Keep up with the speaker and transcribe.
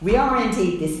We are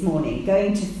indeed this morning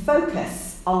going to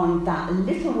focus on that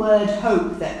little word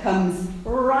hope that comes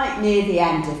right near the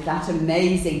end of that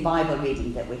amazing Bible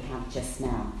reading that we had just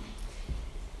now.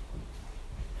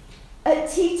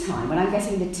 At tea time, when I'm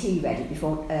getting the tea ready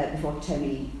before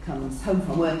Tony comes home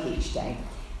from work each day,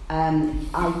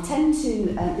 I tend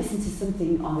to listen to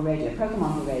something on the radio, a programme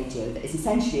on the radio that is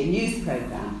essentially a news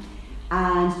programme.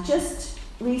 And just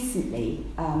recently,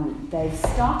 they've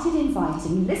started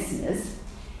inviting listeners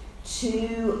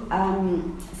to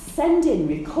send in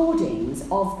recordings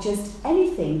of just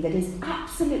anything that is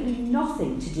absolutely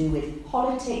nothing to do with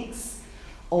politics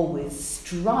or with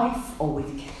strife or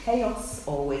with chaos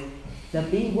or with the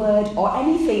B word or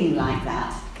anything like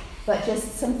that, but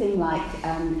just something like, I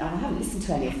haven't listened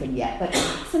to any of them yet, but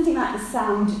something like the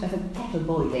sound of a kettle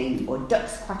boiling or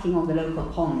ducks quacking on the local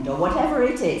pond or whatever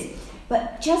it is,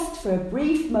 but just for a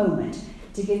brief moment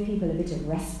to give people a bit of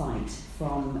respite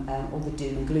from all the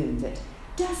doom and gloom that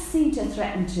does seem to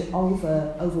threaten to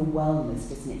overwhelm us,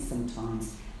 doesn't it,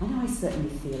 sometimes? I know I certainly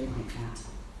feel like that.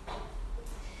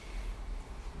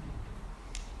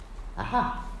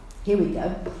 Aha, here we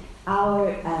go.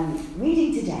 Our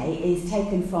reading today is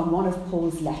taken from one of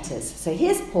Paul's letters. So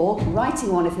here's Paul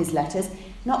writing one of his letters.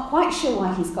 Not quite sure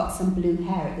why he's got some blue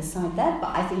hair at the side there,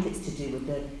 but I think it's to do with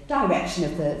the direction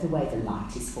of the way the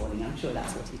light is falling. I'm sure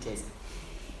that's what it is.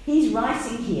 He's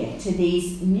writing here to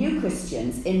these new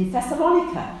Christians in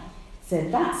Thessalonica. So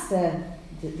that's the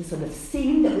sort of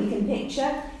scene that we can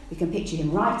picture. We can picture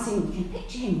him writing, we can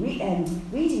picture him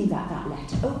reading that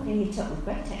letter, opening it up with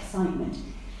great excitement,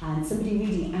 and somebody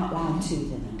reading it out loud to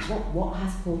them. And what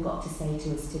has Paul got to say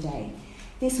to us today?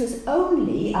 This was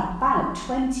only about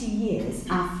 20 years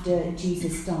after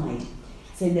Jesus died.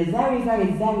 So in the very,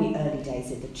 very, very early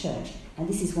days of the church. And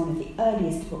this is one of the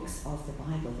earliest books of the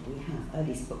Bible that we have,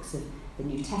 earliest books of the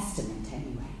New Testament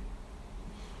anyway.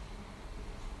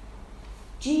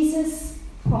 Jesus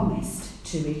promised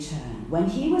to return. When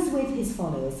he was with his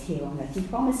followers here on earth, he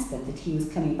promised them that he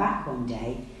was coming back one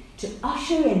day to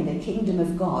usher in the kingdom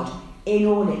of God in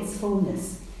all its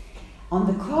fullness. On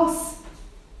the cross,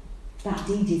 that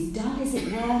deed is done, as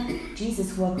it were.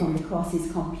 Jesus' work on the cross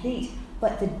is complete.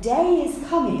 But the day is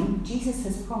coming, Jesus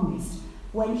has promised,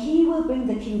 when he will bring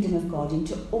the kingdom of God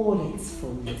into all its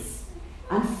fullness.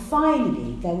 And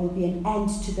finally, there will be an end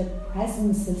to the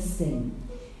presence of sin.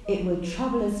 It will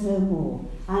trouble us no more.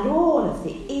 And all of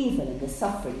the evil and the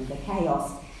suffering and the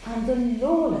chaos and the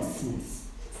lawlessness,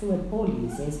 that's the word Paul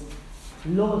uses,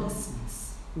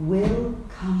 lawlessness, will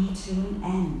come to an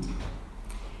end.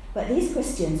 But these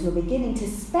Christians were beginning to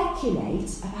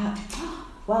speculate about,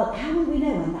 well, how will we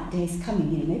know when that day is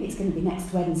coming? Maybe it's going to be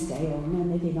next Wednesday, or no,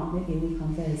 maybe not, maybe a week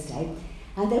on Thursday.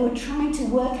 And they were trying to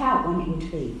work out when it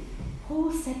would be.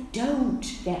 Paul said, don't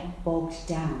get bogged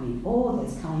down in all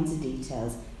those kinds of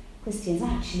details. Christians,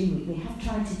 actually, we have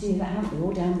tried to do that, haven't we,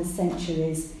 all down the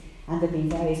centuries, and there have been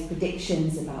various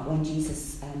predictions about when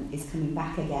Jesus is coming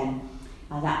back again,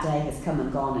 and that day has come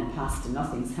and gone and passed and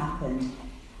nothing's happened.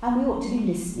 And we ought to be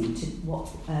listening to what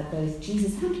both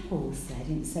Jesus and Paul said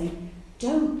in saying,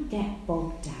 don't get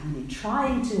bogged down in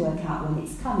trying to work out when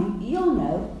it's coming. You'll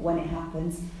know when it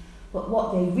happens. But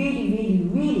what they really, really,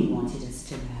 really wanted us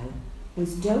to know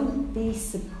was don't be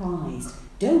surprised.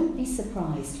 Don't be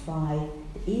surprised by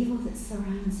the evil that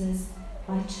surrounds us,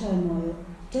 by turmoil.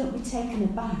 Don't be taken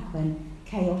aback when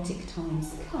chaotic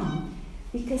times come,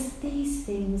 because these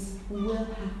things will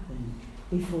happen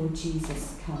before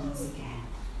Jesus comes again.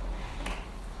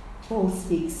 Paul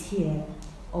speaks here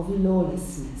of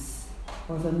lawlessness,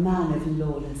 or of a man of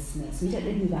lawlessness. We don't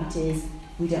know who that is.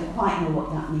 We don't quite know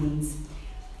what that means.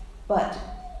 But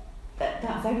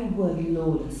that very word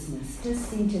lawlessness does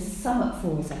seem to sum up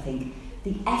for us, I think,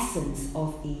 the essence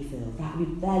of evil, that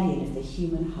rebellion of the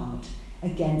human heart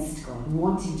against God,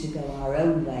 wanting to go our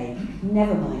own way,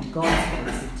 never mind God's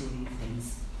ways of doing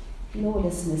things.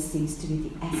 Lawlessness seems to be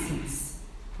the essence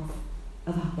of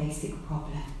our basic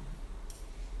problem.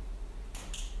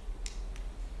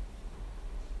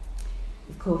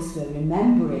 Of course, we're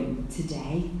remembering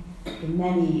today the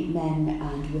many men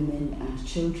and women and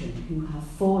children who have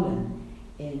fallen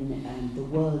in the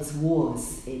world's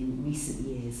wars in recent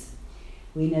years.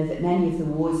 We know that many of the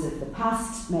wars of the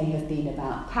past may have been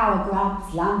about power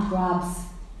grabs, land grabs.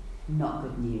 Not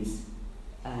good news,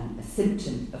 a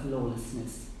symptom of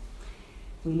lawlessness.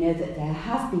 We know that there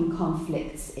have been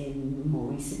conflicts in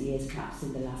more recent years, perhaps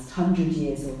in the last 100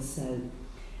 years or so,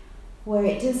 where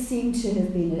it does seem to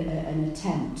have been an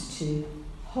attempt to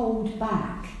hold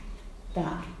back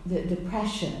the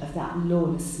pressure of that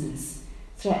lawlessness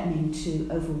threatening to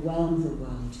overwhelm the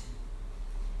world.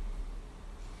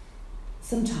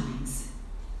 Sometimes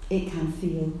it can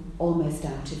feel almost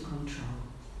out of control.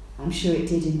 I'm sure it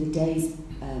did in the days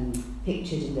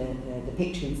pictured in the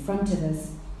picture in front of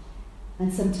us,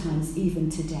 and sometimes even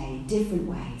today, different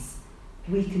ways,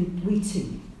 we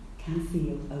too can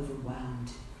feel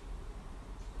overwhelmed.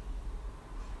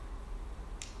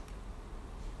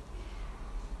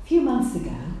 A few months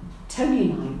ago,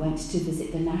 Tony and I went to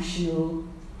visit the National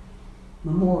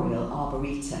Memorial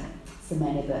Arboretum. It's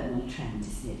Mena Burton-on-Trent,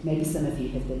 isn't it? Maybe some of you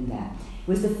have been there. It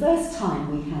was the first time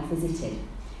we had visited,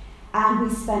 and we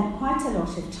spent quite a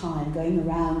lot of time going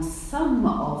around some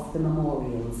of the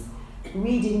memorials,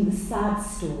 reading the sad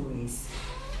stories,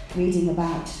 reading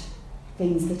about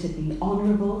things that had been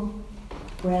honourable,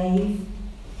 brave,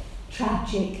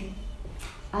 tragic,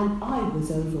 and I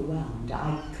was overwhelmed.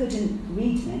 I couldn't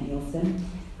read many of them.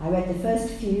 I read the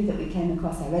first few that we came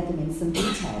across, I read them in some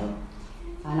detail,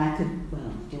 and I could,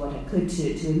 do what I could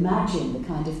to imagine the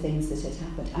kind of things that had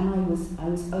happened, and I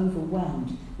was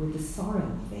overwhelmed with the sorrow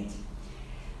of it.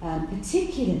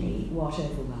 Particularly what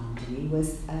overwhelmed me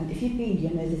was, if you've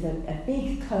been, there's a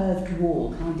big curved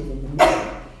wall kind of in the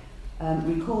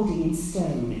middle, recording in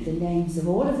stone the names of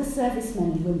all of the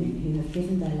servicemen and women who have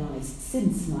given their lives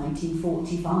since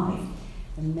 1945, an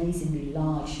amazingly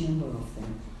large number of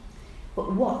them.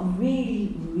 But what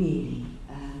really, really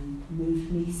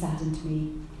moved me, saddened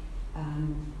me,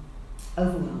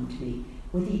 overwhelmed me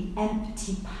were the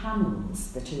empty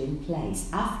panels that are in place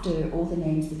after all the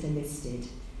names that are listed.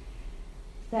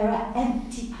 There are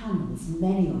empty panels,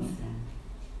 many of them,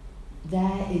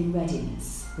 there in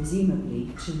readiness,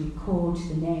 presumably to record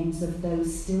the names of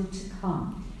those still to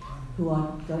come who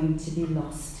are going to be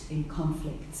lost in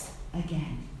conflicts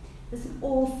again. There's an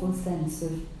awful sense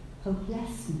of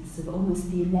hopelessness, of almost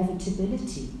the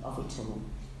inevitability of it all.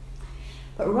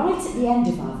 But right at the end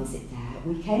of our visit there,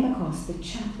 we came across the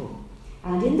chapel.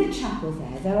 And in the chapel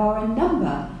there are a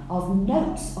number of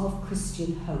notes of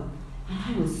Christian hope. And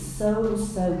I was so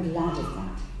glad of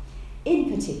that.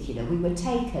 In particular, we were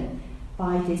taken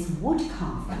by this wood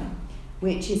carving,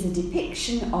 which is a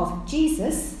depiction of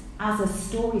Jesus as a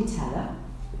storyteller,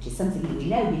 which is something that we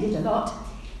know he did a lot.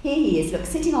 Here he is, look,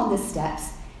 sitting on the steps,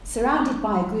 surrounded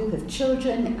by a group of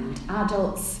children and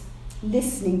adults,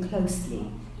 listening closely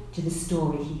to the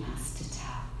story he has to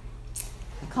tell.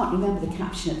 I can't remember the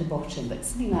caption at the bottom, but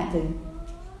something like the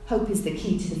hope is the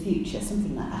key to the future,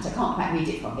 something like that. I can't quite read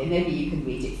it from here. Maybe you can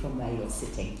read it from where you're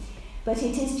sitting. But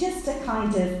it is just a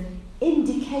kind of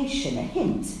indication, a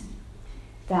hint,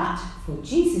 that for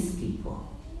Jesus' people,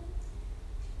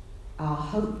 our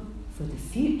hope for the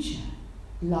future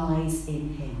lies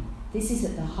in him. This is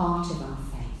at the heart of our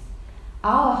faith.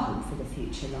 Our hope for the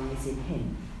future lies in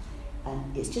him.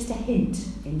 And it's just a hint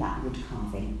in that wood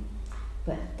carving.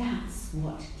 But that's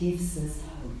what gives us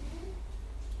hope.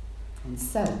 And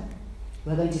so,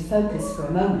 we're going to focus for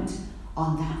a moment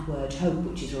on that word hope,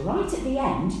 which is right at the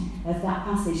end of that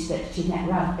passage that Jeanette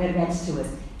read to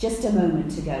us just a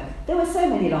moment ago. There were so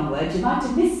many long words, you might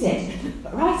have missed it.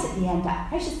 But right at the end, that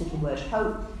precious little word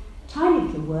hope, tiny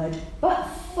little word, but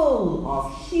full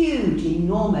of huge,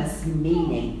 enormous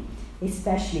meaning,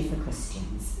 especially for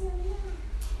Christians.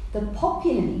 The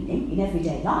popular meaning in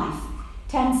everyday life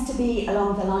tends to be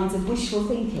along the lines of wishful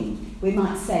thinking. We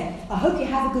might say, I hope you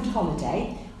have a good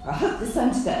holiday, or I hope the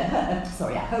sun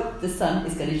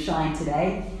is going to shine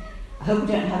today. I hope we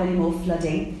don't have any more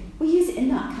flooding. We use it in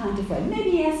that kind of way.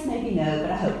 Maybe yes, maybe no,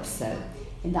 but I hope so.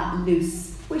 In that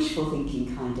loose, wishful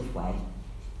thinking kind of way.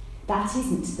 That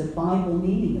isn't the Bible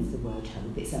meaning of the word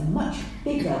hope. It's a much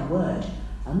bigger word,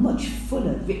 a much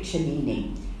fuller, richer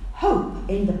meaning. Hope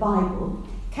in the Bible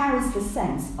carries the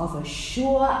sense of a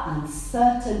sure and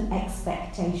certain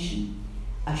expectation.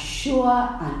 A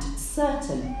sure and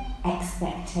certain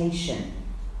expectation.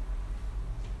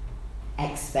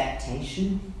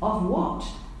 Expectation of what,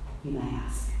 you may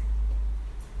ask?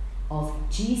 Of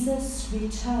Jesus'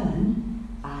 return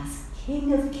as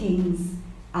King of Kings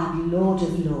and Lord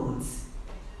of Lords,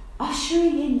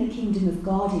 ushering in the kingdom of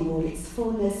God in all its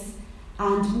fullness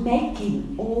and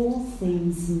making all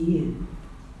things new.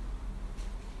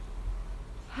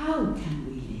 How can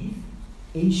we live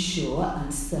in sure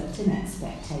and certain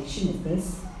expectation of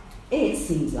this? It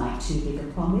seems like too big a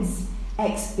promise.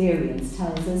 Experience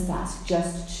tells us that's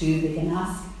just too big an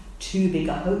ask, too big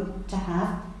a hope to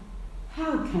have.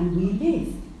 How can we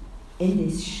live in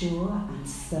this sure and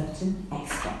certain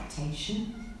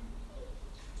expectation?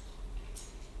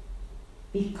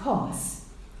 Because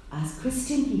as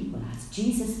Christian people, as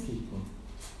Jesus people,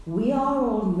 we are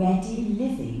already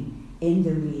living in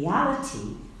the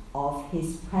reality of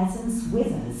his presence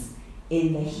with us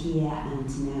in the here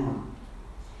and now.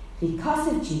 Because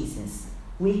of Jesus,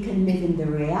 we can live in the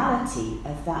reality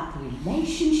of that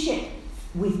relationship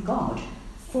with God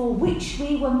for which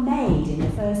we were made in the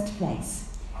first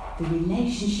place. The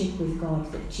relationship with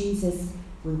God that Jesus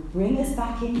will bring us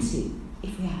back into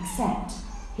if we accept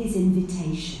his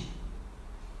invitation.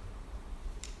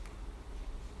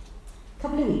 A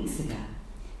couple of weeks ago,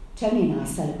 Tony and I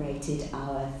celebrated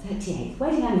our 38th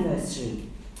wedding anniversary.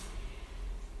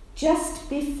 Just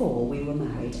before we were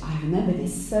married, I remember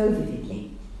this so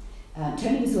vividly.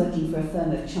 Tony was working for a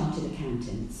firm of chartered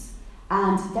accountants,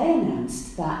 and they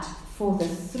announced that for the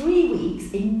 3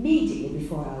 weeks immediately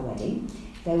before our wedding,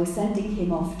 they were sending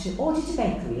him off to Audit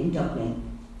Bakery in Dublin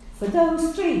for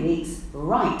those 3 weeks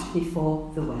right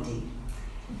before the wedding.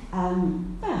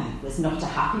 I was not a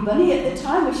happy bunny at the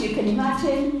time, as you can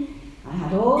imagine. I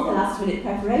had all the last-minute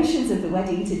preparations of the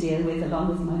wedding to deal with, along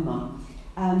with my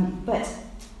mum. But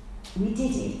we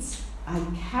did it. I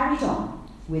carried on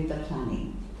with the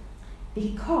planning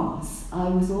because I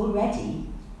was already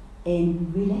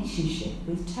in relationship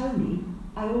with Tony.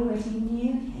 I already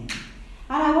knew him.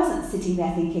 And I wasn't sitting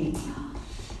there thinking,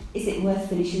 is it worth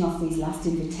finishing off these last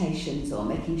invitations or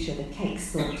making sure the cake's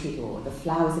sorted or the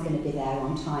flowers are going to be there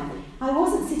on time. I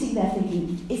wasn't sitting there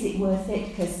thinking, is it worth it?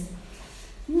 Because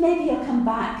maybe he'll come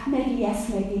back, maybe yes,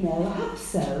 maybe no. I hope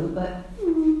so, but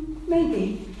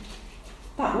maybe.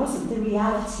 That wasn't the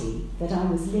reality that I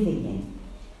was living in,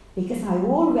 because I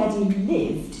already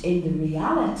lived in the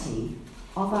reality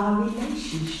of our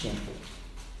relationship.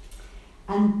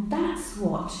 And that's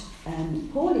what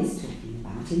Paul is talking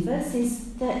about in verses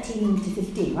 13 to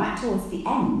 15, right towards the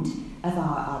end of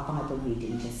our Bible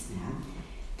reading just now.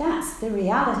 That's the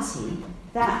reality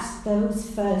that those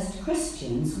first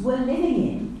Christians were living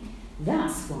in.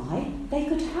 That's why they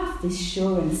could have this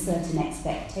sure and certain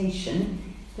expectation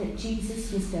that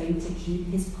Jesus was going to keep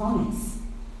his promise.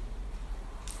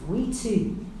 We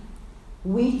too,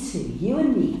 you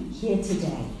and me here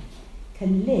today,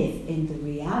 can live in the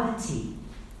reality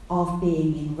of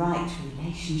being in right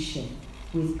relationship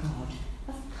with God,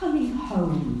 of coming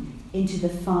home into the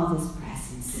Father's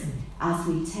presence as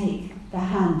we take the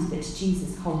hand that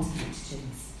Jesus holds out to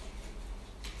us.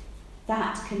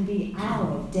 That can be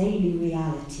our daily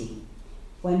reality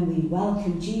when we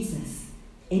welcome Jesus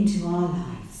into our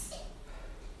lives.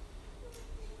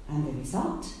 And the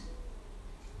result?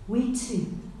 We too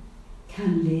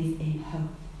can live in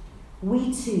hope.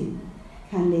 We too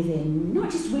can live in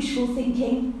not just wishful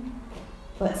thinking,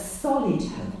 but solid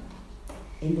hope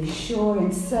in the sure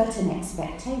and certain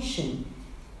expectation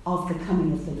of the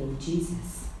coming of the Lord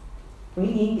Jesus,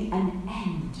 bringing an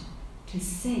end to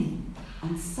sin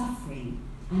and suffering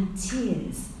and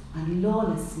tears and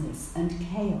lawlessness and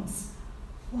chaos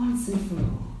once and for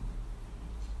all.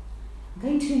 I'm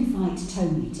going to invite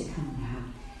Tony to come now.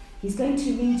 He's going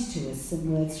to read to us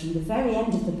some words from the very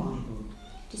end of the Bible,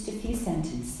 just a few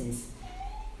sentences,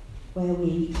 where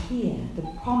we hear the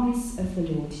promise of the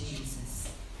Lord Jesus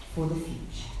for the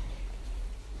future.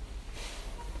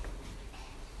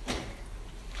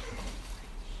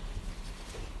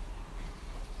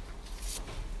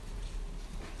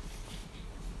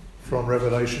 From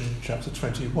Revelation chapter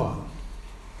 21.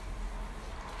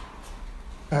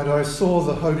 And I saw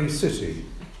the holy city,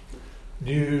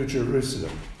 New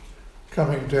Jerusalem,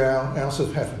 coming down out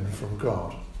of heaven from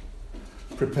God,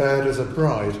 prepared as a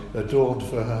bride adorned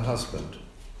for her husband.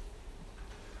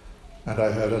 And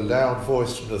I heard a loud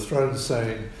voice from the throne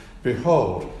saying,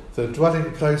 Behold, the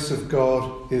dwelling place of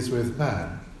God is with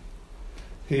man.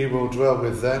 He will dwell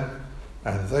with them,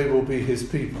 and they will be his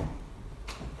people.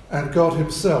 And God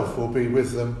himself will be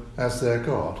with them as their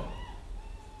God.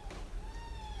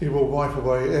 He will wipe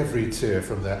away every tear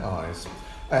from their eyes,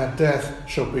 and death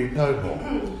shall be no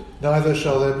more. Neither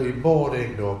shall there be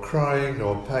mourning, nor crying,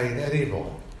 nor pain any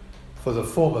more, for the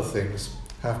former things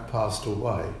have passed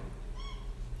away.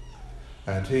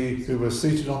 And he who was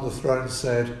seated on the throne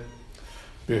said,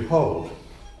 Behold,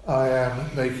 I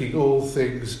am making all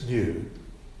things new.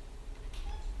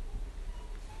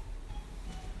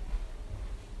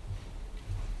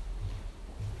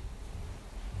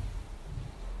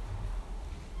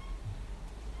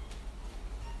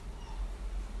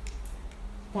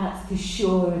 That's the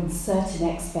sure and certain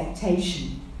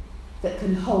expectation that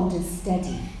can hold us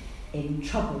steady in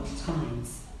troubled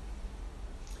times.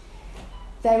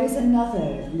 There is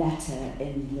another letter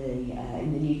in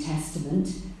the New Testament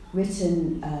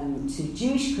written to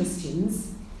Jewish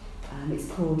Christians.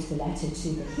 It's called the letter to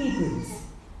the Hebrews.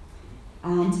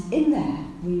 And in there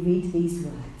we read these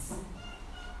words.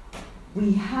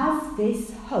 We have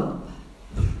this hope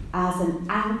as an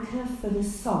anchor for the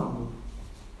soul,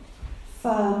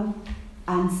 firm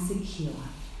and secure.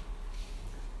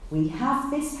 we have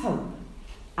this hope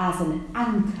as an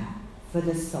anchor for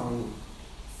the soul,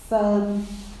 firm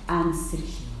and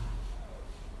secure.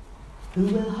 Who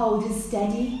will hold us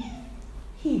steady?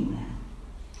 He will.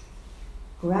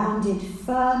 Grounded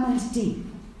firm and deep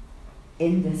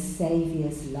in the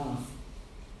Saviour's love.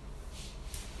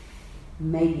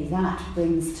 Maybe that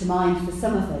brings to mind for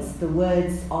some of us the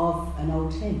words of an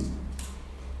old hymn.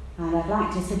 And I'd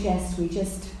like to suggest we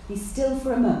just be still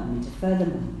for a moment, a further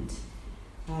moment,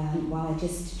 while I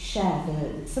just share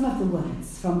some of the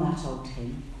words from that old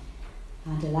hymn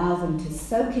and allow them to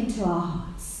soak into our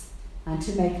hearts and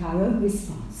to make our own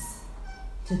response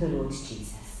to the Lord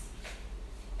Jesus.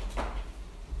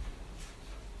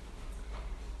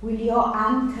 Will your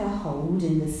anchor hold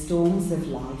in the storms of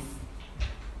life,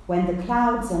 when the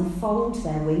clouds unfold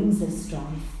their wings of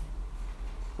strife,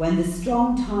 when the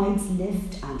strong tides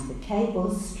lift and the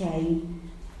cables strain,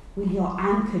 will your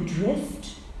anchor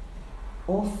drift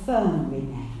or firm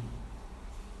remain?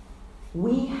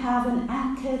 We have an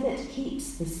anchor that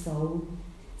keeps the soul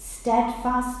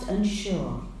steadfast and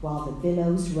sure while the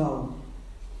billows roll,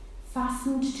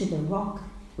 fastened to the rock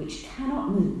which cannot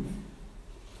move,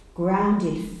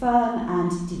 grounded firm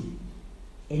and deep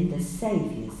in the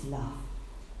Saviour's love.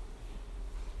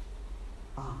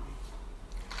 Amen.